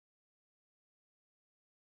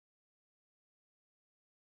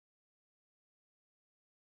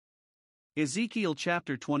Ezekiel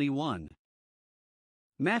chapter 21.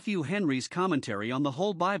 Matthew Henry's Commentary on the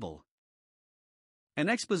Whole Bible. An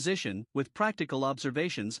exposition, with practical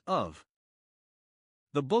observations, of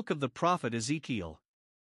the book of the prophet Ezekiel.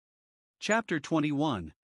 Chapter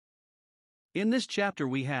 21. In this chapter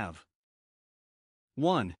we have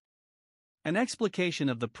 1. An explication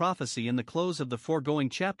of the prophecy in the close of the foregoing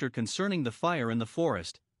chapter concerning the fire in the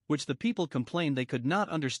forest, which the people complained they could not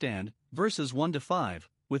understand, verses 1 to 5,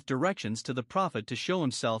 with directions to the prophet to show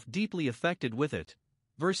himself deeply affected with it,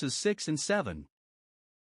 verses 6 and 7.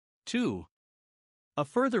 2. A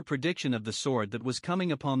further prediction of the sword that was coming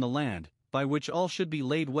upon the land, by which all should be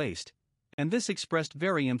laid waste, and this expressed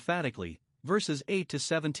very emphatically, verses 8 to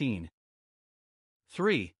 17.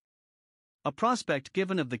 3. A prospect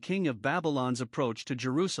given of the king of Babylon's approach to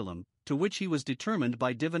Jerusalem, to which he was determined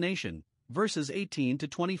by divination, verses 18 to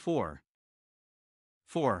 24.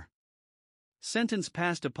 4. Sentence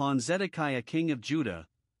passed upon Zedekiah king of Judah,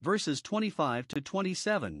 verses 25 to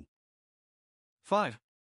 27. 5.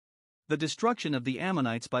 The destruction of the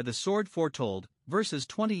Ammonites by the sword foretold, verses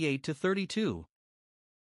 28 to 32.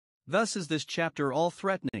 Thus is this chapter all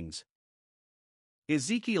threatenings.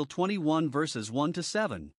 Ezekiel 21 verses 1 to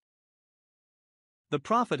 7. The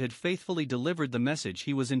prophet had faithfully delivered the message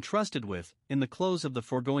he was entrusted with, in the close of the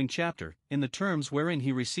foregoing chapter, in the terms wherein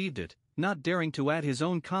he received it, not daring to add his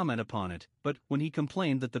own comment upon it, but, when he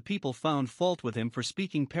complained that the people found fault with him for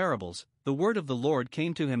speaking parables, the word of the Lord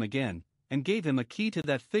came to him again, and gave him a key to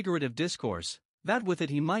that figurative discourse, that with it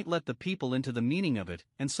he might let the people into the meaning of it,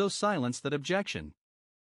 and so silence that objection.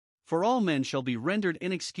 For all men shall be rendered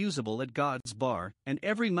inexcusable at God's bar, and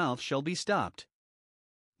every mouth shall be stopped.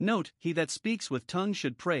 Note, he that speaks with tongues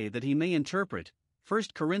should pray that he may interpret, 1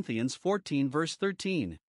 Corinthians 14 verse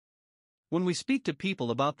 13. When we speak to people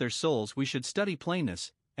about their souls we should study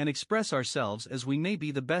plainness, and express ourselves as we may be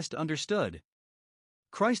the best understood.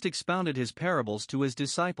 Christ expounded his parables to his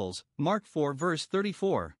disciples, Mark 4 verse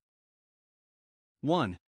 34.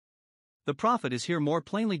 1. The prophet is here more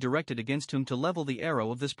plainly directed against whom to level the arrow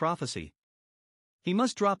of this prophecy. He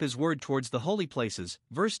must drop his word towards the holy places,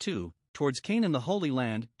 verse 2, towards Canaan the holy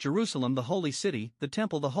land, Jerusalem the holy city, the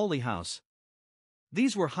temple the holy house.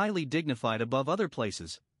 These were highly dignified above other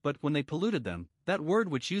places, but when they polluted them, that word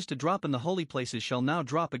which used to drop in the holy places shall now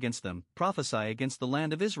drop against them, prophesy against the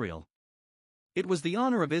land of Israel. It was the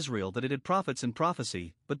honor of Israel that it had prophets in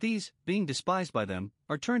prophecy, but these, being despised by them,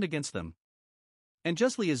 are turned against them. And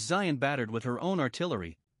justly is Zion battered with her own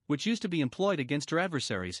artillery, which used to be employed against her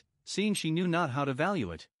adversaries, seeing she knew not how to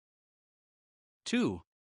value it. 2.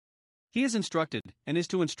 He is instructed, and is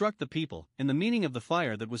to instruct the people, in the meaning of the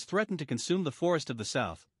fire that was threatened to consume the forest of the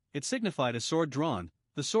south. It signified a sword drawn,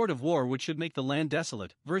 the sword of war which should make the land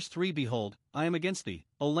desolate. Verse 3 Behold, I am against thee,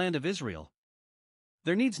 O land of Israel.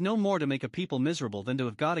 There needs no more to make a people miserable than to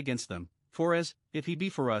have God against them, for as, if he be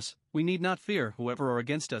for us, we need not fear whoever are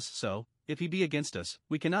against us, so, if he be against us,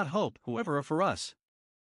 we cannot hope whoever are for us.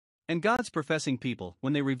 And God's professing people,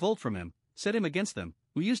 when they revolt from him, set him against them,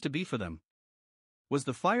 who used to be for them. Was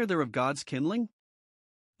the fire there of God's kindling?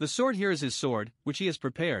 The sword here is his sword, which he has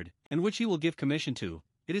prepared, and which he will give commission to.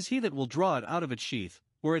 It is he that will draw it out of its sheath,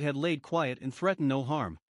 where it had laid quiet and threatened no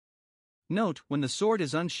harm. Note, when the sword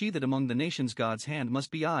is unsheathed among the nations, God's hand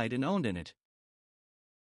must be eyed and owned in it.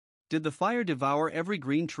 Did the fire devour every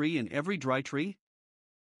green tree and every dry tree?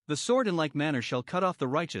 The sword in like manner shall cut off the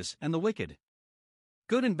righteous and the wicked.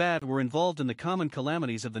 Good and bad were involved in the common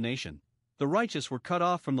calamities of the nation. The righteous were cut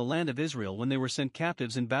off from the land of Israel when they were sent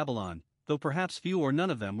captives in Babylon, though perhaps few or none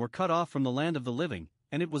of them were cut off from the land of the living,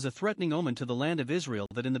 and it was a threatening omen to the land of Israel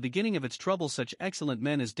that in the beginning of its trouble such excellent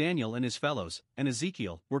men as Daniel and his fellows, and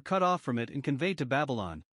Ezekiel, were cut off from it and conveyed to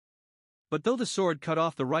Babylon. But though the sword cut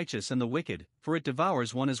off the righteous and the wicked, for it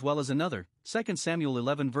devours one as well as another, 2 Samuel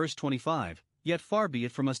 11 verse 25, yet far be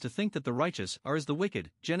it from us to think that the righteous are as the wicked,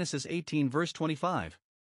 Genesis 18 verse 25.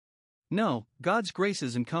 No, God's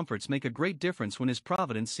graces and comforts make a great difference when his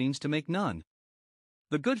providence seems to make none.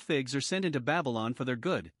 The good figs are sent into Babylon for their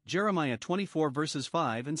good, Jeremiah 24 verses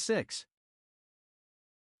 5 and 6.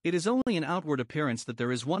 It is only an outward appearance that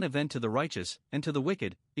there is one event to the righteous, and to the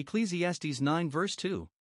wicked, Ecclesiastes 9 verse 2.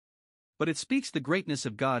 But it speaks the greatness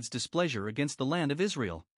of God's displeasure against the land of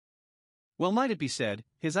Israel. Well might it be said,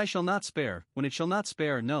 his eye shall not spare, when it shall not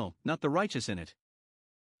spare, no, not the righteous in it.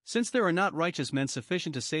 Since there are not righteous men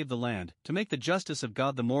sufficient to save the land, to make the justice of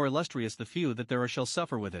God the more illustrious, the few that there are shall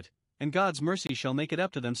suffer with it, and God's mercy shall make it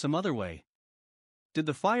up to them some other way. Did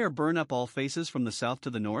the fire burn up all faces from the south to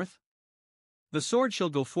the north? The sword shall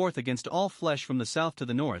go forth against all flesh from the south to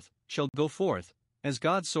the north, shall go forth, as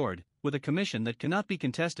God's sword, with a commission that cannot be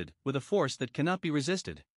contested, with a force that cannot be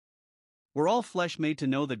resisted. Were all flesh made to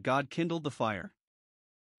know that God kindled the fire?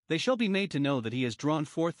 They shall be made to know that he has drawn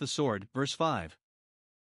forth the sword. Verse 5.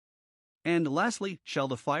 And lastly, shall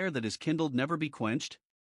the fire that is kindled never be quenched?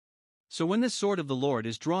 So when this sword of the Lord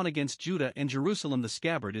is drawn against Judah and Jerusalem, the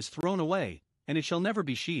scabbard is thrown away, and it shall never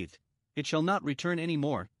be sheathed, it shall not return any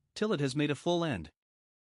more, till it has made a full end.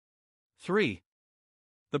 3.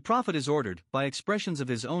 The prophet is ordered, by expressions of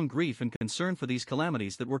his own grief and concern for these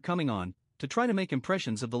calamities that were coming on, to try to make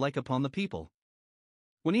impressions of the like upon the people.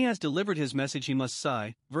 When he has delivered his message, he must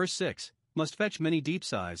sigh, verse 6, must fetch many deep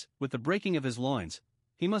sighs, with the breaking of his loins.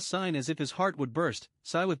 He must sigh as if his heart would burst,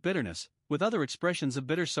 sigh with bitterness, with other expressions of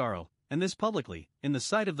bitter sorrow, and this publicly, in the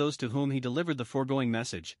sight of those to whom he delivered the foregoing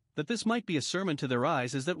message, that this might be a sermon to their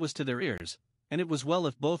eyes as that was to their ears, and it was well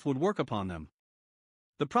if both would work upon them.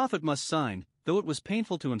 The prophet must sigh, though it was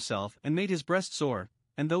painful to himself and made his breast sore,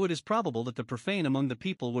 and though it is probable that the profane among the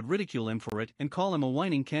people would ridicule him for it and call him a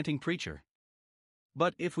whining, canting preacher.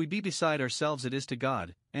 But if we be beside ourselves, it is to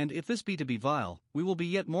God, and if this be to be vile, we will be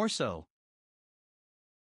yet more so.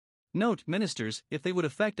 Note, ministers, if they would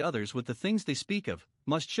affect others with the things they speak of,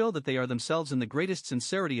 must show that they are themselves in the greatest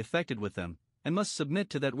sincerity affected with them, and must submit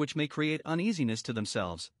to that which may create uneasiness to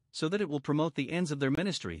themselves, so that it will promote the ends of their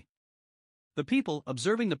ministry. The people,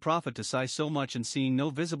 observing the prophet to sigh so much and seeing no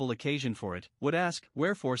visible occasion for it, would ask,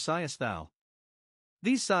 Wherefore sighest thou?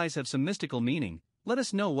 These sighs have some mystical meaning, let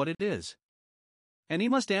us know what it is. And he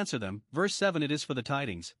must answer them, verse 7, It is for the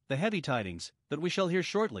tidings, the heavy tidings, that we shall hear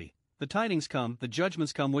shortly. The tidings come, the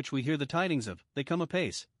judgments come which we hear the tidings of, they come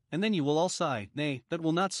apace, and then you will all sigh, nay, that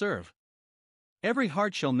will not serve. Every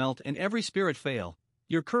heart shall melt and every spirit fail,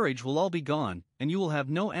 your courage will all be gone, and you will have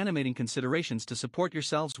no animating considerations to support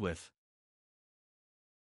yourselves with.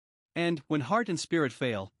 And, when heart and spirit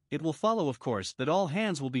fail, it will follow, of course, that all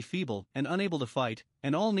hands will be feeble and unable to fight,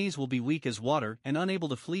 and all knees will be weak as water and unable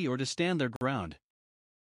to flee or to stand their ground.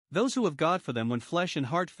 Those who have God for them when flesh and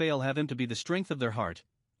heart fail have him to be the strength of their heart,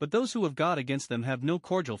 but those who have God against them have no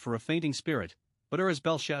cordial for a fainting spirit, but are as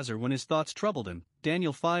Belshazzar when his thoughts troubled him.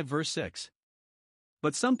 Daniel 5 verse 6.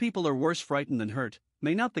 But some people are worse frightened than hurt.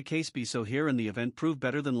 May not the case be so here, and the event prove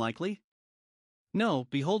better than likely? No,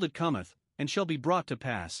 behold, it cometh, and shall be brought to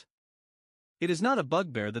pass. It is not a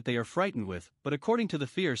bugbear that they are frightened with, but according to the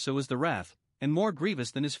fear so is the wrath, and more grievous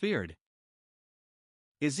than is feared.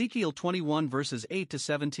 Ezekiel 21 verses 8 to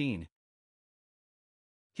 17.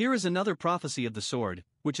 Here is another prophecy of the sword,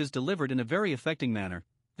 which is delivered in a very affecting manner.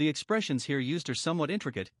 The expressions here used are somewhat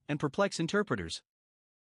intricate, and perplex interpreters.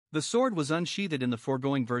 The sword was unsheathed in the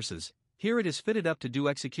foregoing verses, here it is fitted up to do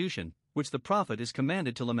execution, which the prophet is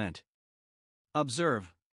commanded to lament.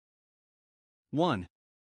 Observe. 1.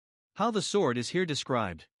 How the sword is here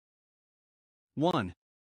described. 1.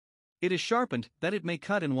 It is sharpened, that it may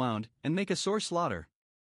cut and wound, and make a sore slaughter.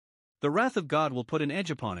 The wrath of God will put an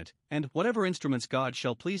edge upon it, and whatever instruments God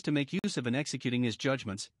shall please to make use of in executing his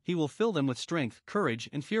judgments, he will fill them with strength, courage,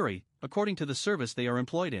 and fury, according to the service they are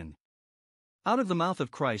employed in. Out of the mouth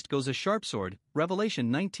of Christ goes a sharp sword,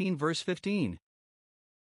 Revelation 19 verse 15.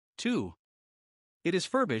 2. It is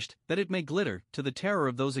furbished, that it may glitter, to the terror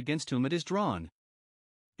of those against whom it is drawn.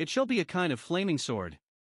 It shall be a kind of flaming sword.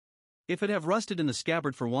 If it have rusted in the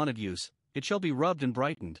scabbard for want of use, it shall be rubbed and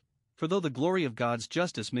brightened. For though the glory of God's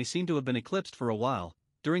justice may seem to have been eclipsed for a while,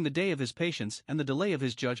 during the day of his patience and the delay of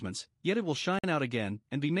his judgments, yet it will shine out again,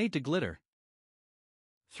 and be made to glitter.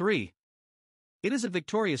 3. It is a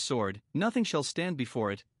victorious sword, nothing shall stand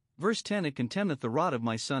before it. Verse 10, It contemneth the rod of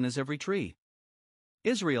my son as every tree.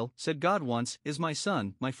 Israel, said God once, is my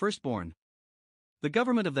son, my firstborn. The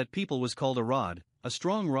government of that people was called a rod, a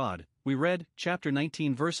strong rod. We read, chapter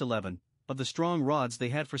 19 verse 11, of the strong rods they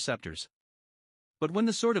had for scepters. But when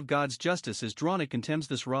the sword of God's justice is drawn, it contemns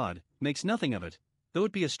this rod, makes nothing of it, though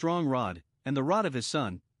it be a strong rod, and the rod of his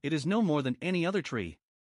son, it is no more than any other tree.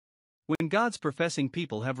 When God's professing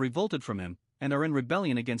people have revolted from him, and are in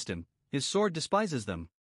rebellion against him, his sword despises them.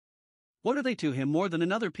 What are they to him more than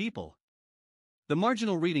another people? The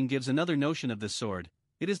marginal reading gives another notion of this sword.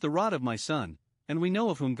 It is the rod of my son, and we know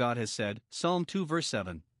of whom God has said, Psalm 2 verse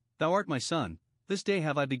 7, Thou art my son, this day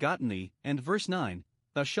have I begotten thee, and verse 9,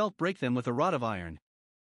 Thou shalt break them with a rod of iron.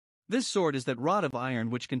 This sword is that rod of iron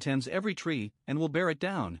which contemns every tree, and will bear it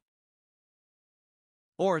down.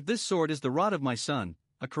 Or, this sword is the rod of my son,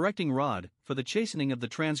 a correcting rod, for the chastening of the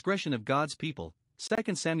transgression of God's people,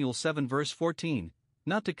 2 Samuel 7 verse 14,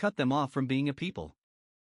 not to cut them off from being a people.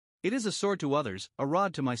 It is a sword to others, a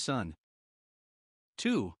rod to my son.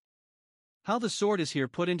 2. How the sword is here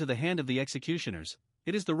put into the hand of the executioners.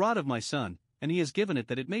 It is the rod of my son, and he has given it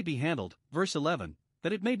that it may be handled, verse 11,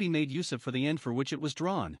 that it may be made use of for the end for which it was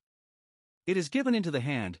drawn. It is given into the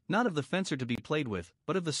hand, not of the fencer to be played with,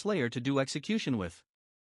 but of the slayer to do execution with.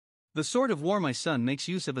 The sword of war my son makes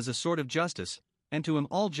use of as a sword of justice, and to him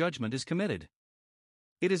all judgment is committed.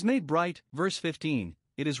 It is made bright, verse 15,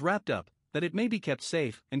 it is wrapped up, that it may be kept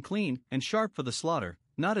safe, and clean, and sharp for the slaughter,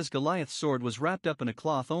 not as Goliath's sword was wrapped up in a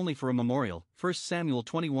cloth only for a memorial, 1 Samuel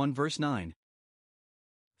 21 verse 9.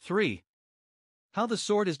 3. How the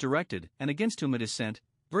sword is directed, and against whom it is sent,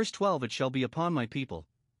 verse 12 it shall be upon my people,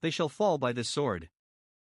 they shall fall by this sword.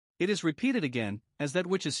 It is repeated again, as that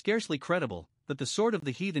which is scarcely credible, that the sword of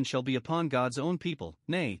the heathen shall be upon God's own people,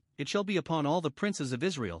 nay, it shall be upon all the princes of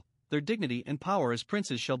Israel. Their dignity and power as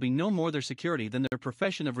princes shall be no more their security than their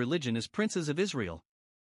profession of religion as princes of Israel.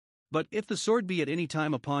 But if the sword be at any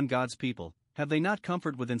time upon God's people, have they not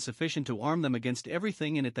comfort within sufficient to arm them against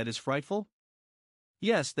everything in it that is frightful?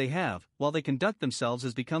 Yes, they have, while they conduct themselves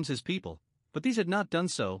as becomes his people, but these had not done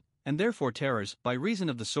so, and therefore terrors, by reason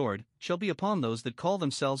of the sword, shall be upon those that call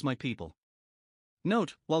themselves my people.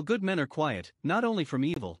 Note, while good men are quiet, not only from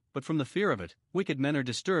evil, but from the fear of it, wicked men are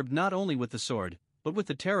disturbed not only with the sword, but with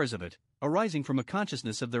the terrors of it, arising from a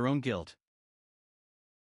consciousness of their own guilt.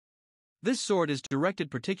 This sword is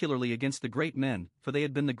directed particularly against the great men, for they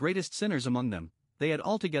had been the greatest sinners among them, they had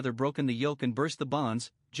altogether broken the yoke and burst the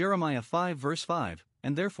bonds, Jeremiah 5 verse 5,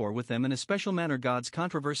 and therefore with them in a special manner God's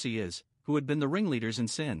controversy is, who had been the ringleaders in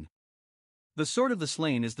sin. The sword of the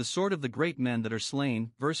slain is the sword of the great men that are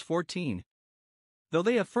slain, verse 14. Though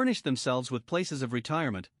they have furnished themselves with places of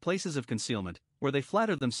retirement, places of concealment, where they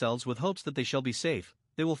flatter themselves with hopes that they shall be safe,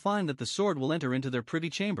 they will find that the sword will enter into their privy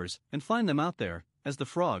chambers, and find them out there, as the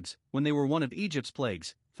frogs, when they were one of Egypt's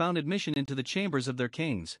plagues, found admission into the chambers of their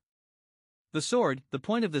kings. The sword, the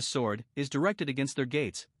point of this sword, is directed against their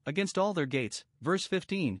gates, against all their gates, verse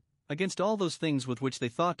 15, against all those things with which they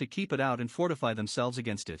thought to keep it out and fortify themselves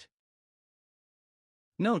against it.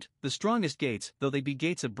 Note, the strongest gates, though they be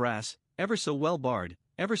gates of brass, ever so well barred,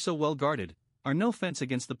 ever so well guarded, are no fence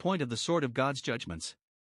against the point of the sword of God's judgments.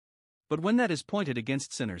 But when that is pointed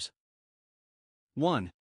against sinners,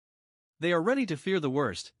 1. They are ready to fear the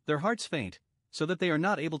worst, their hearts faint, so that they are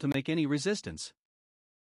not able to make any resistance.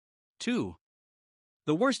 2.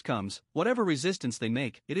 The worst comes, whatever resistance they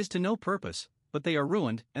make, it is to no purpose, but they are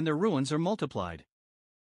ruined, and their ruins are multiplied.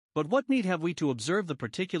 But what need have we to observe the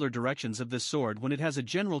particular directions of this sword when it has a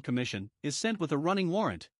general commission, is sent with a running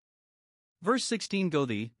warrant? Verse 16 Go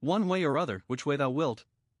thee, one way or other, which way thou wilt,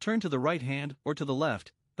 turn to the right hand, or to the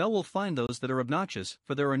left, thou wilt find those that are obnoxious,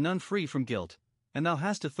 for there are none free from guilt, and thou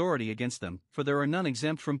hast authority against them, for there are none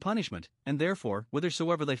exempt from punishment, and therefore,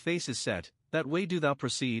 whithersoever thy face is set, that way do thou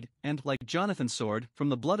proceed, and, like Jonathan's sword, from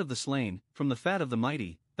the blood of the slain, from the fat of the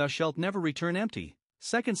mighty, thou shalt never return empty.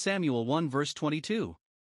 2 Samuel 1 verse 22.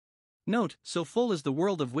 Note, so full is the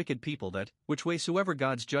world of wicked people that, which way soever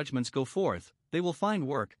God's judgments go forth, they will find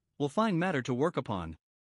work, will find matter to work upon.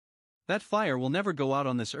 That fire will never go out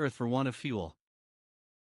on this earth for want of fuel.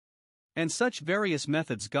 And such various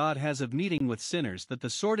methods God has of meeting with sinners that the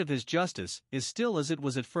sword of his justice is still as it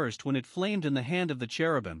was at first when it flamed in the hand of the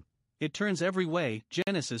cherubim, it turns every way,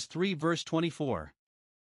 Genesis 3 verse 24.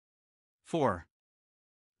 4.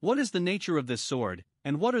 What is the nature of this sword,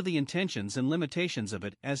 and what are the intentions and limitations of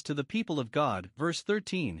it as to the people of God, verse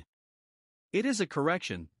 13? It is a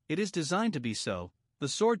correction, it is designed to be so, the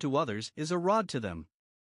sword to others is a rod to them.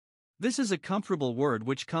 This is a comfortable word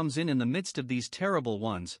which comes in the midst of these terrible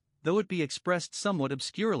ones, though it be expressed somewhat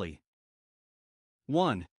obscurely.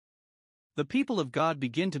 1. The people of God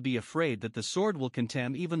begin to be afraid that the sword will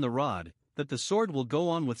contemn even the rod, that the sword will go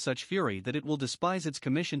on with such fury that it will despise its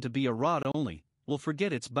commission to be a rod only, will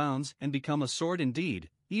forget its bounds and become a sword indeed,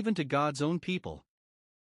 even to God's own people.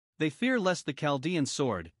 They fear lest the Chaldean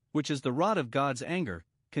sword, which is the rod of God's anger,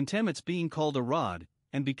 contemn its being called a rod,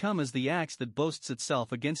 and become as the axe that boasts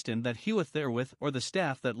itself against him that heweth therewith, or the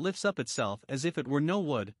staff that lifts up itself as if it were no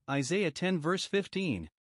wood, Isaiah 10 verse 15.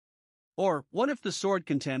 Or, what if the sword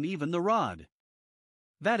contemn even the rod?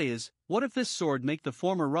 That is, what if this sword make the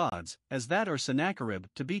former rods, as that or Sennacherib,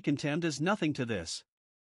 to be contemned as nothing to this?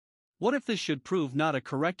 What if this should prove not a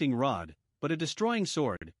correcting rod, but a destroying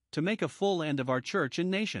sword, to make a full end of our church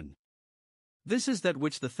and nation? This is that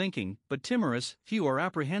which the thinking, but timorous, few are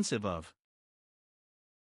apprehensive of.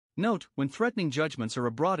 Note, when threatening judgments are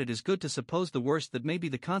abroad, it is good to suppose the worst that may be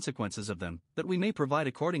the consequences of them, that we may provide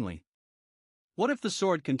accordingly. What if the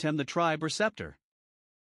sword contemn the tribe or scepter?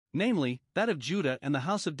 Namely, that of Judah and the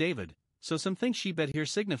house of David, so some think Shebet here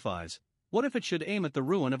signifies. What if it should aim at the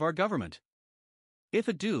ruin of our government? If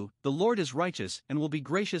it do, the Lord is righteous and will be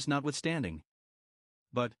gracious notwithstanding.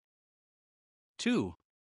 But 2.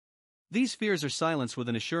 These fears are silenced with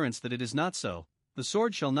an assurance that it is not so, the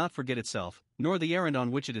sword shall not forget itself, nor the errand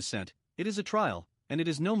on which it is sent. It is a trial, and it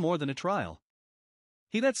is no more than a trial.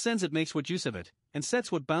 He that sends it makes what use of it, and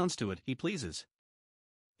sets what bounds to it he pleases.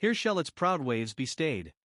 Here shall its proud waves be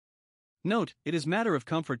stayed. Note, it is matter of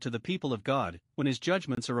comfort to the people of God, when his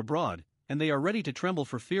judgments are abroad, and they are ready to tremble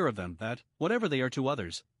for fear of them, that, whatever they are to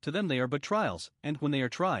others, to them they are but trials, and when they are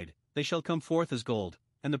tried, they shall come forth as gold,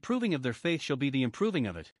 and the proving of their faith shall be the improving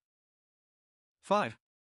of it. 5.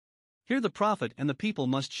 Here the prophet and the people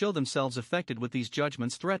must show themselves affected with these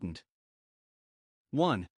judgments threatened.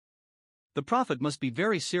 1. The prophet must be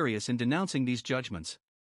very serious in denouncing these judgments.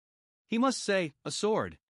 He must say, "A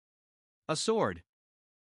sword! A sword!"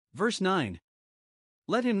 Verse 9.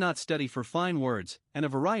 Let him not study for fine words, and a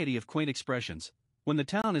variety of quaint expressions. When the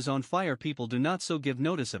town is on fire, people do not so give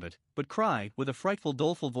notice of it, but cry, with a frightful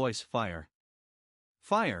doleful voice, "Fire!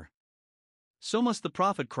 Fire!" So must the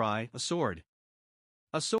prophet cry, "A sword!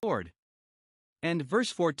 A sword!" And,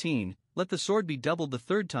 verse 14, let the sword be doubled the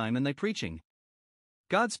third time in thy preaching.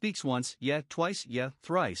 God speaks once, yea, twice, yea,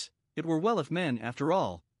 thrice. It were well if men, after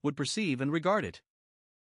all, would perceive and regard it.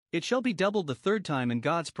 It shall be doubled the third time in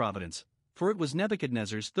God's providence, for it was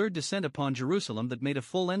Nebuchadnezzar's third descent upon Jerusalem that made a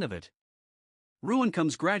full end of it. Ruin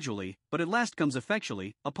comes gradually, but at last comes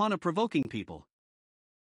effectually, upon a provoking people.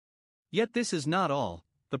 Yet this is not all.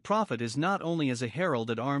 The prophet is not only as a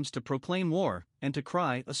herald at arms to proclaim war, and to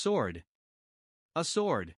cry, "A sword! A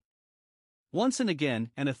sword!" once and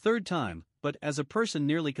again, and a third time, but, as a person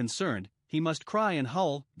nearly concerned, he must cry and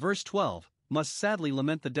howl, verse 12, must sadly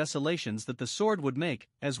lament the desolations that the sword would make,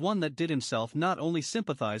 as one that did himself not only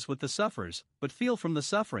sympathize with the sufferers, but feel from the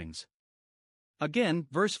sufferings. Again,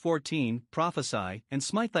 verse 14, prophesy, and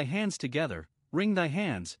smite thy hands together, wring thy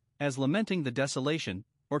hands, as lamenting the desolation,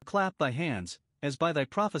 or clap thy hands, as by thy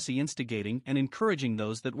prophecy instigating and encouraging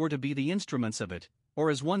those that were to be the instruments of it, or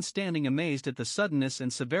as one standing amazed at the suddenness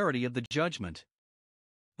and severity of the judgment.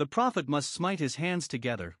 The prophet must smite his hands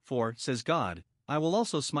together, for, says God, I will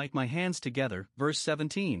also smite my hands together, verse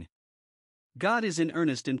 17. God is in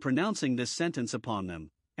earnest in pronouncing this sentence upon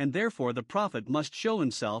them, and therefore the prophet must show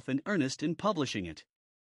himself in earnest in publishing it.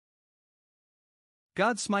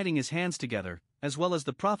 God smiting his hands together, as well as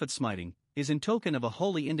the prophet smiting, is in token of a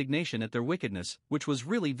holy indignation at their wickedness, which was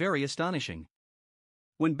really very astonishing.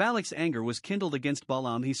 When Balak's anger was kindled against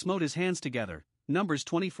Balaam, he smote his hands together, Numbers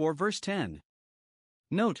 24 verse 10.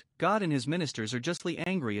 Note, God and his ministers are justly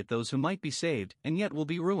angry at those who might be saved and yet will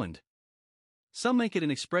be ruined. Some make it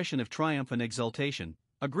an expression of triumph and exultation,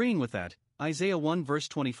 agreeing with that, Isaiah 1 verse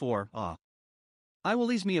 24, I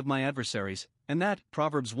will ease me of my adversaries, and that,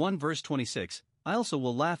 Proverbs 1 verse 26, I also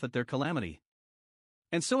will laugh at their calamity.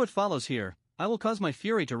 And so it follows here, I will cause my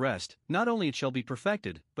fury to rest, not only it shall be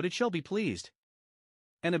perfected, but it shall be pleased.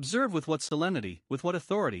 And observe with what solemnity, with what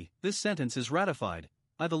authority, this sentence is ratified.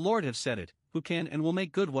 I the Lord have said it, who can and will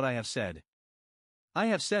make good what I have said? I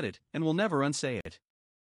have said it, and will never unsay it.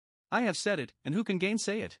 I have said it, and who can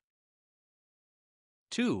gainsay it?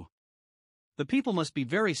 2. The people must be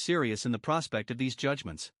very serious in the prospect of these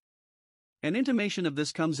judgments. An intimation of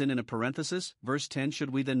this comes in a parenthesis, verse 10.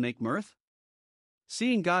 Should we then make mirth?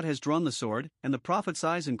 Seeing God has drawn the sword, and the prophet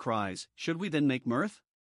sighs and cries, should we then make mirth?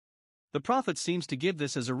 The prophet seems to give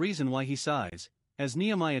this as a reason why he sighs, as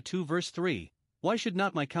Nehemiah 2 verse 3, why should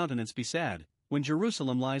not my countenance be sad, when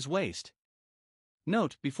Jerusalem lies waste?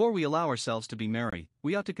 Note, before we allow ourselves to be merry,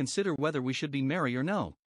 we ought to consider whether we should be merry or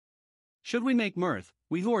no. Should we make mirth,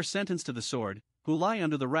 we who are sentenced to the sword, who lie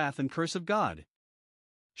under the wrath and curse of God?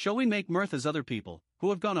 Shall we make mirth as other people, who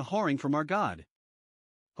have gone a-whoring from our God?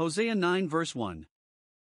 Hosea 9 verse 1.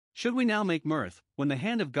 Should we now make mirth, when the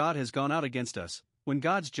hand of God has gone out against us, when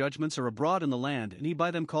God's judgments are abroad in the land and he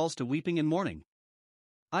by them calls to weeping and mourning?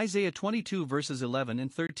 Isaiah 22 verses 11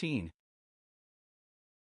 and 13.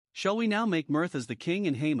 Shall we now make mirth as the king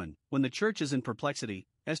and Haman, when the church is in perplexity,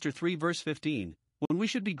 Esther 3 verse 15, when we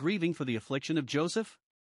should be grieving for the affliction of Joseph?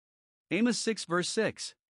 Amos 6 verse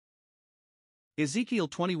 6. Ezekiel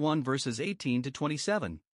 21 verses 18 to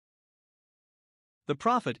 27. The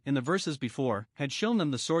prophet, in the verses before, had shown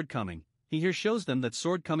them the sword coming. He here shows them that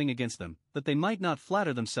sword coming against them, that they might not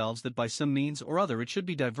flatter themselves that by some means or other it should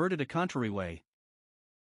be diverted a contrary way.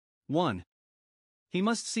 1. He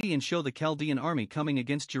must see and show the Chaldean army coming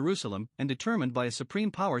against Jerusalem, and determined by a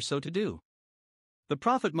supreme power so to do. The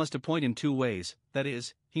prophet must appoint him 2 ways, that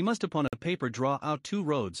is, he must upon a paper draw out 2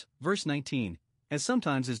 roads, verse 19, as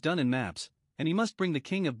sometimes is done in maps, and he must bring the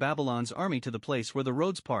king of Babylon's army to the place where the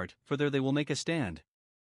roads part, for there they will make a stand.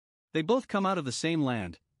 They both come out of the same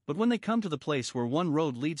land, but when they come to the place where one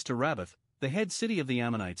road leads to Rabbath, the head city of the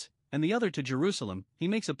Ammonites, and the other to Jerusalem, he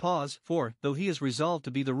makes a pause, for, though he is resolved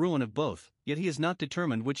to be the ruin of both, yet he is not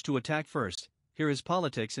determined which to attack first. Here his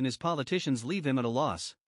politics and his politicians leave him at a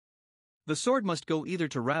loss. The sword must go either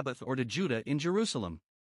to Rabbath or to Judah in Jerusalem.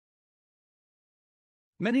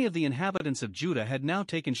 Many of the inhabitants of Judah had now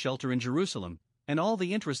taken shelter in Jerusalem, and all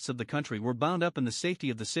the interests of the country were bound up in the safety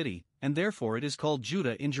of the city, and therefore it is called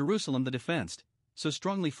Judah in Jerusalem the defenced. So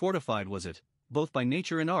strongly fortified was it, both by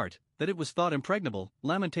nature and art, that it was thought impregnable.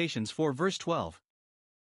 Lamentations 4 verse 12.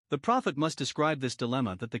 The prophet must describe this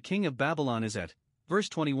dilemma that the king of Babylon is at. Verse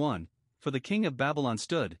 21, for the king of Babylon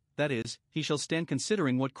stood, that is, he shall stand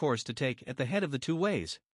considering what course to take at the head of the two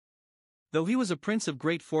ways. Though he was a prince of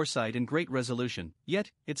great foresight and great resolution,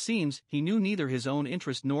 yet, it seems, he knew neither his own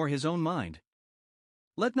interest nor his own mind.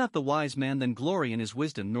 Let not the wise man then glory in his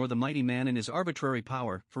wisdom, nor the mighty man in his arbitrary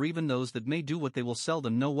power, for even those that may do what they will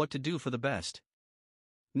seldom know what to do for the best.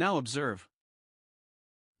 Now observe.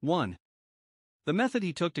 1. The method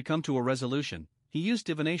he took to come to a resolution. He used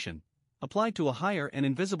divination, applied to a higher and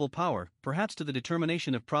invisible power, perhaps to the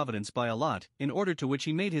determination of providence by a lot, in order to which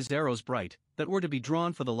he made his arrows bright, that were to be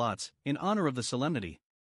drawn for the lots, in honor of the solemnity.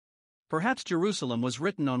 Perhaps Jerusalem was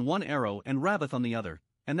written on one arrow and Rabbath on the other,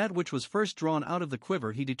 and that which was first drawn out of the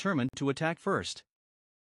quiver he determined to attack first.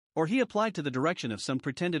 Or he applied to the direction of some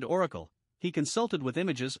pretended oracle, he consulted with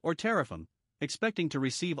images or teraphim, expecting to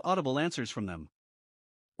receive audible answers from them.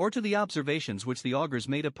 Or to the observations which the augurs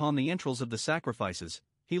made upon the entrails of the sacrifices,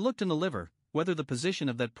 he looked in the liver, whether the position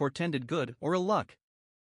of that portended good or ill luck.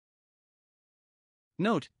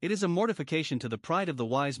 Note, it is a mortification to the pride of the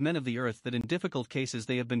wise men of the earth that in difficult cases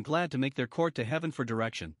they have been glad to make their court to heaven for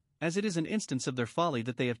direction, as it is an instance of their folly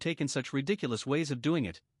that they have taken such ridiculous ways of doing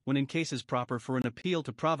it, when in cases proper for an appeal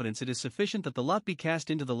to providence it is sufficient that the lot be cast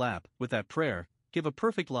into the lap. With that prayer, give a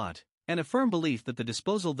perfect lot, and a firm belief that the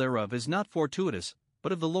disposal thereof is not fortuitous,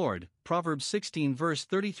 but of the Lord. Proverbs 16 verse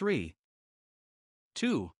 33.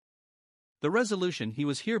 2. The resolution he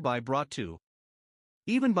was hereby brought to.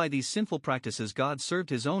 Even by these sinful practices God served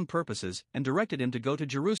his own purposes and directed him to go to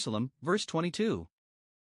Jerusalem. Verse 22.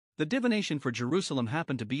 The divination for Jerusalem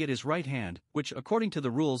happened to be at his right hand, which, according to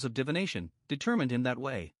the rules of divination, determined him that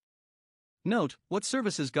way. Note, what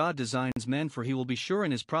services God designs men for he will be sure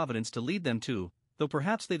in his providence to lead them to, though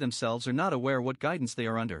perhaps they themselves are not aware what guidance they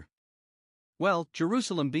are under. Well,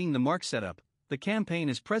 Jerusalem being the mark set up, the campaign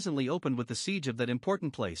is presently opened with the siege of that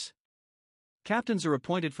important place. Captains are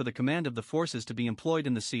appointed for the command of the forces to be employed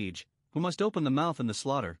in the siege, who must open the mouth in the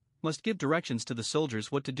slaughter, must give directions to the soldiers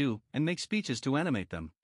what to do, and make speeches to animate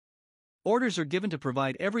them. Orders are given to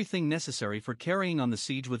provide everything necessary for carrying on the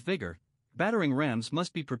siege with vigor. Battering rams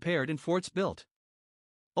must be prepared and forts built.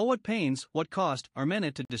 Oh, what pains, what cost, are men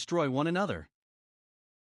at to destroy one another.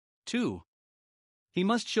 2. He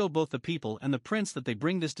must show both the people and the prince that they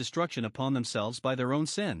bring this destruction upon themselves by their own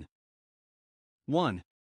sin. 1.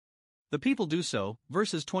 The people do so,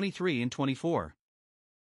 verses 23 and 24.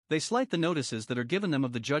 They slight the notices that are given them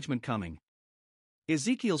of the judgment coming.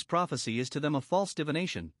 Ezekiel's prophecy is to them a false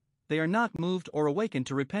divination. They are not moved or awakened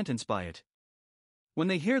to repentance by it. When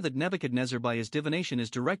they hear that Nebuchadnezzar by his divination is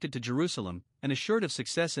directed to Jerusalem, and assured of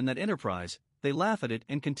success in that enterprise, they laugh at it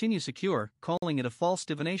and continue secure, calling it a false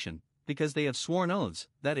divination, because they have sworn oaths,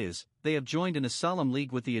 that is, they have joined in a solemn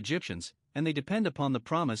league with the Egyptians, and they depend upon the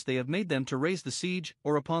promise they have made them to raise the siege,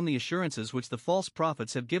 or upon the assurances which the false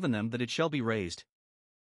prophets have given them that it shall be raised.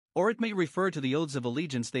 Or it may refer to the oaths of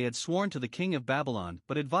allegiance they had sworn to the king of Babylon,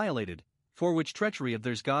 but had violated, for which treachery of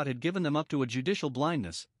theirs God had given them up to a judicial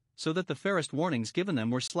blindness, so that the fairest warnings given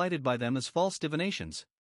them were slighted by them as false divinations.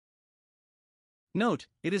 Note,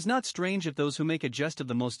 it is not strange if those who make a jest of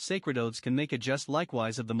the most sacred oaths can make a jest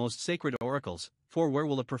likewise of the most sacred oracles, for where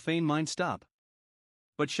will a profane mind stop?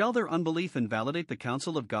 But shall their unbelief invalidate the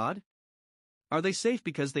counsel of God? Are they safe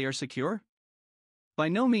because they are secure? By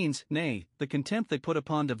no means, nay, the contempt they put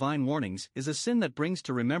upon divine warnings is a sin that brings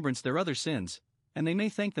to remembrance their other sins, and they may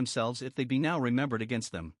thank themselves if they be now remembered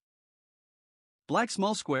against them. Black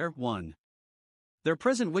small square 1. Their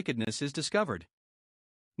present wickedness is discovered.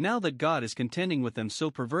 Now that God is contending with them, so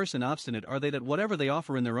perverse and obstinate are they that whatever they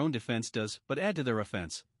offer in their own defense does but add to their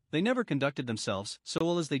offense. They never conducted themselves so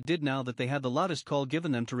well as they did now that they had the loudest call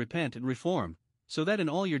given them to repent and reform, so that in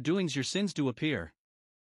all your doings your sins do appear.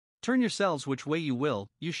 Turn yourselves which way you will,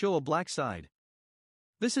 you show a black side.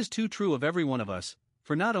 This is too true of every one of us,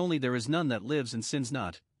 for not only there is none that lives and sins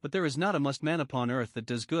not, but there is not a must man upon earth that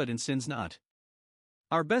does good and sins not.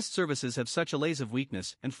 Our best services have such allays of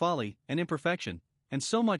weakness and folly and imperfection, and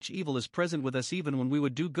so much evil is present with us even when we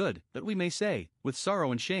would do good, that we may say, with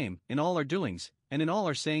sorrow and shame, in all our doings, and in all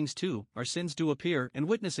our sayings too, our sins do appear and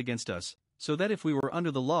witness against us, so that if we were under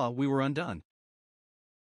the law we were undone.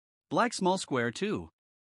 Black small square 2.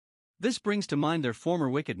 This brings to mind their former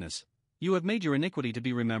wickedness. You have made your iniquity to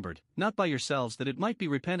be remembered, not by yourselves that it might be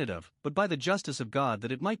repented of, but by the justice of God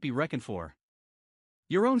that it might be reckoned for.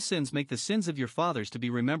 Your own sins make the sins of your fathers to be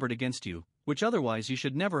remembered against you, which otherwise you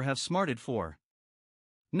should never have smarted for.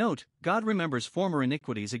 Note, God remembers former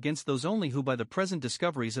iniquities against those only who by the present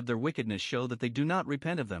discoveries of their wickedness show that they do not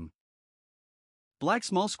repent of them. Black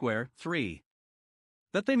small square 3.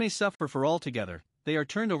 That they may suffer for altogether, they are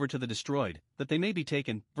turned over to the destroyed, that they may be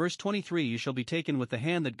taken. Verse 23. You shall be taken with the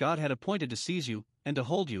hand that God had appointed to seize you, and to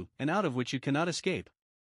hold you, and out of which you cannot escape.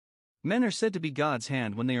 Men are said to be God's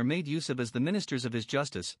hand when they are made use of as the ministers of his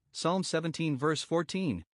justice. Psalm 17 verse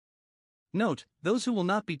 14. Note, those who will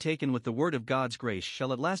not be taken with the word of God's grace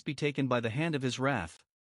shall at last be taken by the hand of his wrath.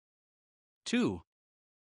 2.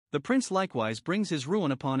 The prince likewise brings his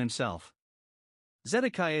ruin upon himself.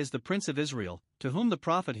 Zedekiah is the prince of Israel, to whom the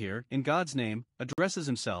prophet here, in God's name, addresses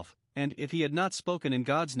himself, and if he had not spoken in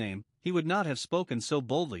God's name, he would not have spoken so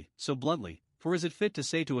boldly, so bluntly, for is it fit to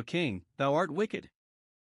say to a king, Thou art wicked?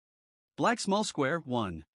 Black small square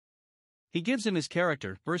 1. He gives him his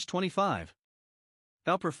character, verse 25.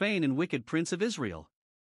 Thou profane and wicked prince of Israel.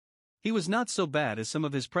 He was not so bad as some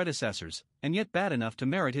of his predecessors, and yet bad enough to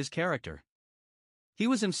merit his character. He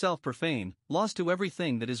was himself profane, lost to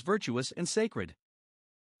everything that is virtuous and sacred.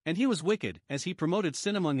 And he was wicked, as he promoted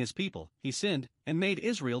sin among his people, he sinned, and made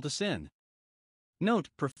Israel to sin. Note,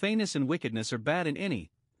 profaneness and wickedness are bad in any,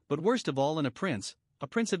 but worst of all in a prince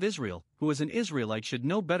of Israel, who as an Israelite should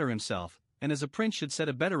know better himself, and as a prince should set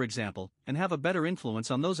a better example, and have a better influence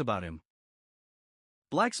on those about him.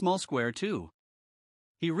 Black small square 2.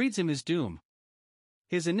 He reads him his doom.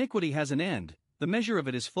 His iniquity has an end, the measure of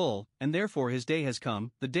it is full, and therefore his day has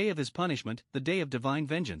come, the day of his punishment, the day of divine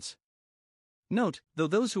vengeance. Note, though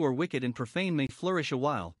those who are wicked and profane may flourish a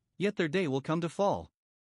while, yet their day will come to fall.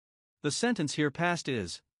 The sentence here passed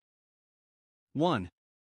is 1.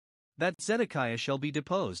 That Zedekiah shall be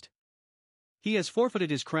deposed. He has forfeited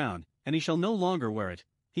his crown, and he shall no longer wear it.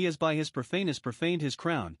 He has by his profaneness profaned his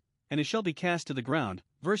crown, and it shall be cast to the ground.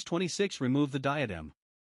 Verse 26. Remove the diadem.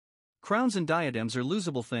 Crowns and diadems are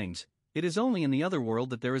losable things. It is only in the other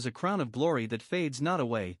world that there is a crown of glory that fades not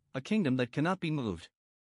away, a kingdom that cannot be moved.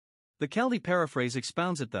 The Chaldee paraphrase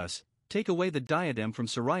expounds it thus: Take away the diadem from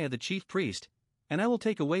Sariah the chief priest, and I will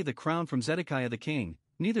take away the crown from Zedekiah the king,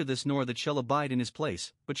 neither this nor that shall abide in his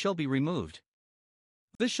place, but shall be removed.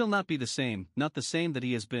 This shall not be the same, not the same that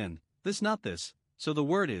he has been, this not this, so the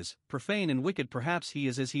word is, profane and wicked perhaps he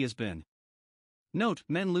is as he has been. Note,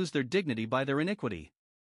 men lose their dignity by their iniquity.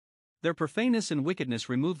 Their profaneness and wickedness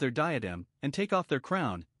remove their diadem, and take off their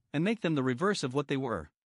crown, and make them the reverse of what they were.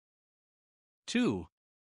 2.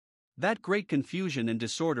 That great confusion and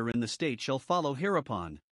disorder in the state shall follow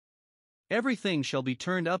hereupon. Everything shall be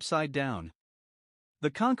turned upside down. The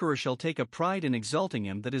conqueror shall take a pride in exalting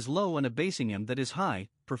him that is low and abasing him that is high,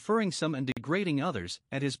 preferring some and degrading others,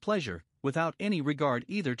 at his pleasure, without any regard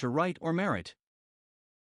either to right or merit.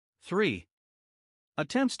 3.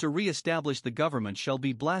 Attempts to re-establish the government shall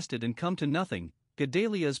be blasted and come to nothing,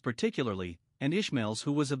 Gedaliah's particularly, and Ishmael's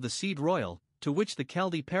who was of the seed royal, to which the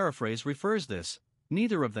Chaldee paraphrase refers this,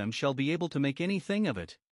 neither of them shall be able to make anything of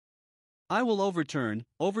it. I will overturn,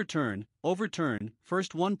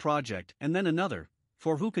 first one project and then another,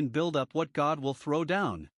 for who can build up what God will throw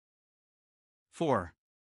down? 4.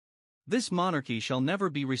 This monarchy shall never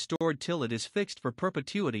be restored till it is fixed for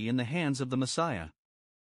perpetuity in the hands of the Messiah.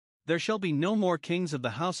 There shall be no more kings of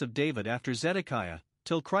the house of David after Zedekiah,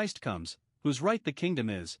 till Christ comes, whose right the kingdom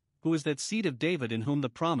is, who is that seed of David in whom the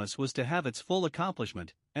promise was to have its full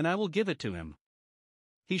accomplishment, and I will give it to him.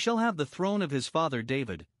 He shall have the throne of his father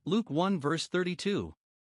David. Luke 1 verse 32.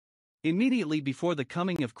 Immediately before the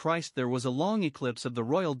coming of Christ there was a long eclipse of the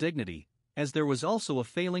royal dignity, as there was also a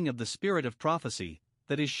failing of the spirit of prophecy,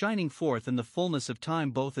 that is shining forth in the fullness of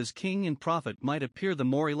time both as king and prophet might appear the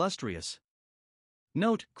more illustrious.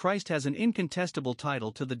 Note, Christ has an incontestable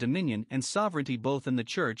title to the dominion and sovereignty both in the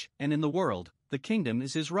church and in the world, the kingdom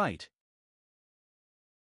is his right.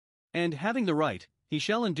 And having the right, he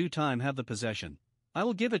shall in due time have the possession. I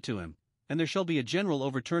will give it to him, and there shall be a general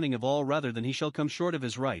overturning of all rather than he shall come short of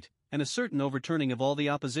his right, and a certain overturning of all the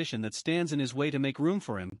opposition that stands in his way to make room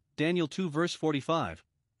for him. Daniel 2 verse 45,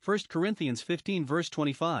 1 Corinthians 15 verse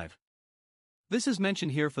 25. This is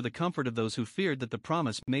mentioned here for the comfort of those who feared that the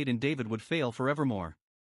promise made in David would fail forevermore.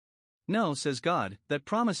 No, says God, that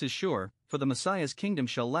promise is sure, for the Messiah's kingdom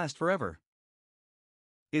shall last forever.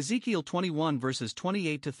 Ezekiel 21 verses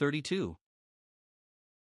 28 to 32.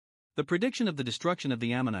 The prediction of the destruction of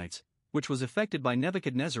the Ammonites, which was effected by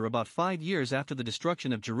Nebuchadnezzar about 5 years after the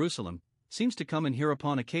destruction of Jerusalem, seems to come in here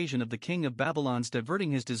upon occasion of the king of Babylon's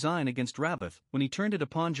diverting his design against Rabbath when he turned it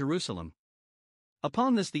upon Jerusalem.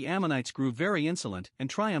 Upon this the Ammonites grew very insolent and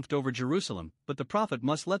triumphed over Jerusalem, but the prophet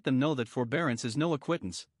must let them know that forbearance is no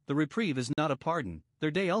acquittance, the reprieve is not a pardon,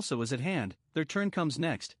 their day also is at hand, their turn comes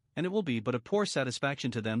next, and it will be but a poor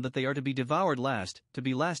satisfaction to them that they are to be devoured last, to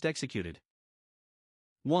be last executed.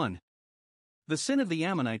 1. The sin of the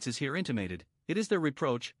Ammonites is here intimated, it is their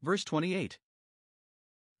reproach, verse 28.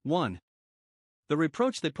 1. The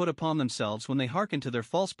reproach they put upon themselves when they hearkened to their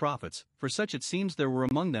false prophets, for such it seems there were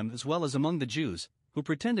among them as well as among the Jews, who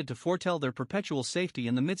pretended to foretell their perpetual safety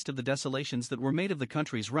in the midst of the desolations that were made of the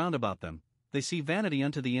countries round about them. They see vanity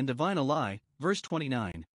unto thee and divine a lie, verse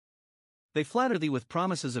 29. They flatter thee with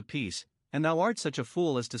promises of peace, and thou art such a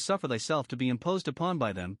fool as to suffer thyself to be imposed upon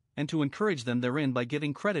by them, and to encourage them therein by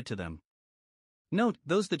giving credit to them. Note,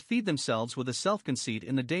 those that feed themselves with a self-conceit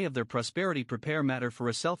in the day of their prosperity prepare matter for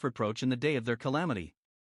a self-reproach in the day of their calamity.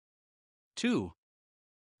 2.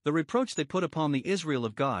 The reproach they put upon the Israel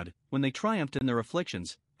of God, when they triumphed in their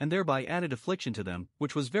afflictions, and thereby added affliction to them,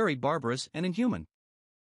 which was very barbarous and inhuman.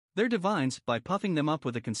 Their divines, by puffing them up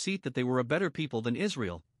with a conceit that they were a better people than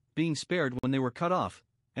Israel, being spared when they were cut off,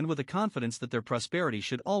 and with a confidence that their prosperity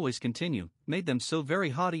should always continue, made them so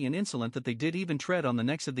very haughty and insolent that they did even tread on the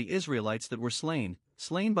necks of the Israelites that were slain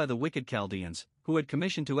by the wicked Chaldeans, who had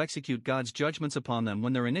commissioned to execute God's judgments upon them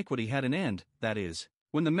when their iniquity had an end, that is,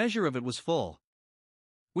 when the measure of it was full.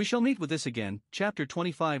 We shall meet with this again, chapter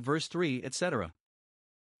 25 verse 3, etc.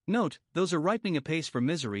 Note, those are ripening apace for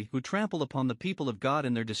misery who trample upon the people of God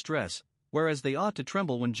in their distress, whereas they ought to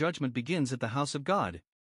tremble when judgment begins at the house of God.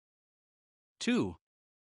 2.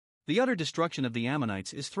 The utter destruction of the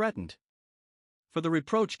Ammonites is threatened. For the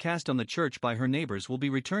reproach cast on the church by her neighbors will be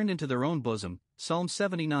returned into their own bosom, Psalm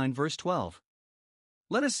 79 verse 12.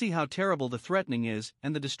 Let us see how terrible the threatening is,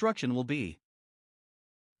 and the destruction will be.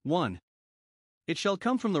 1. It shall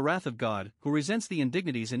come from the wrath of God, who resents the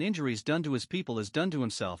indignities and injuries done to his people as done to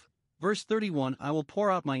himself. Verse 31. I will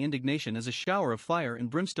pour out my indignation as a shower of fire and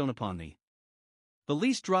brimstone upon thee. The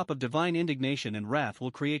least drop of divine indignation and wrath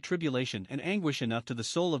will create tribulation and anguish enough to the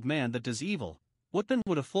soul of man that does evil. What then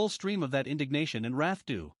would a full stream of that indignation and wrath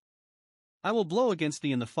do? I will blow against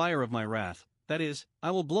thee in the fire of my wrath, that is,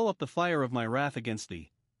 I will blow up the fire of my wrath against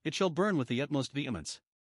thee, it shall burn with the utmost vehemence.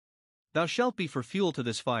 Thou shalt be for fuel to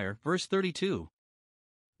this fire, verse 32.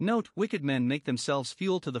 Note, wicked men make themselves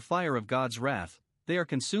fuel to the fire of God's wrath, they are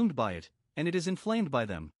consumed by it, and it is inflamed by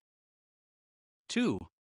them. 2.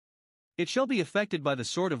 It shall be affected by the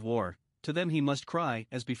sword of war, to them he must cry,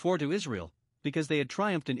 as before to Israel, because they had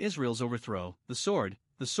triumphed in Israel's overthrow, the sword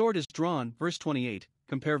is drawn, verse 28,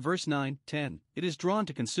 compare verse 9, 10, it is drawn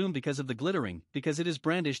to consume because of the glittering, because it is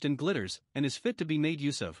brandished and glitters, and is fit to be made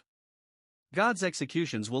use of. God's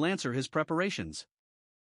executions will answer his preparations.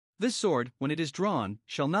 This sword, when it is drawn,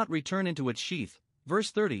 shall not return into its sheath,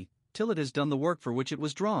 verse 30, till it has done the work for which it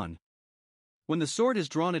was drawn. When the sword is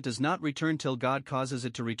drawn it does not return till God causes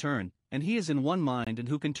it to return, and he is in one mind, and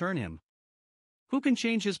who can turn him? Who can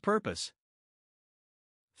change his purpose?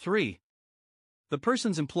 3. The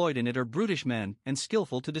persons employed in it are brutish men, and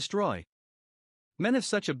skillful to destroy. Men of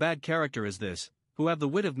such a bad character as this, who have the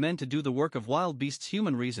wit of men to do the work of wild beasts,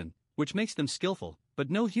 human reason, which makes them skillful, but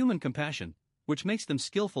no human compassion, which makes them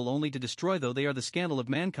skillful only to destroy, though they are the scandal of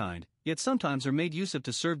mankind, yet sometimes are made use of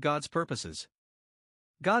to serve God's purposes.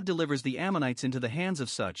 God delivers the Ammonites into the hands of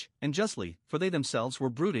such, and justly, for they themselves were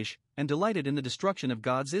brutish, and delighted in the destruction of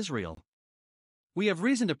God's Israel. We have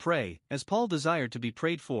reason to pray, as Paul desired to be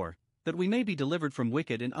prayed for, that we may be delivered from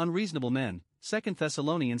wicked and unreasonable men, 2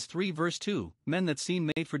 Thessalonians 3 verse 2, men that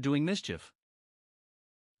seem made for doing mischief.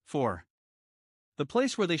 4. The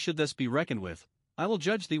place where they should thus be reckoned with, I will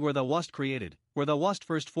judge thee where thou wast created, where thou wast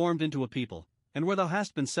first formed into a people, and where thou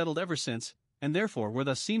hast been settled ever since, and therefore where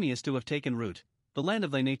thou seemest to have taken root. The land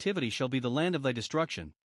of thy nativity shall be the land of thy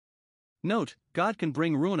destruction. Note, God can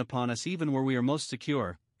bring ruin upon us even where we are most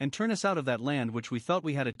secure, and turn us out of that land which we thought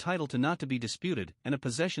we had a title to not to be disputed, and a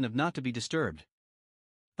possession of not to be disturbed.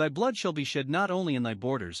 Thy blood shall be shed not only in thy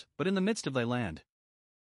borders, but in the midst of thy land.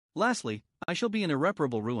 Lastly, I shall be an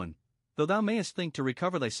irreparable ruin. Though thou mayest think to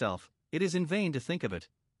recover thyself, it is in vain to think of it.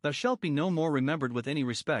 Thou shalt be no more remembered with any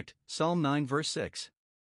respect, Psalm 9 verse 6.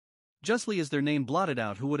 Justly is their name blotted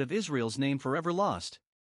out who would have Israel's name forever lost.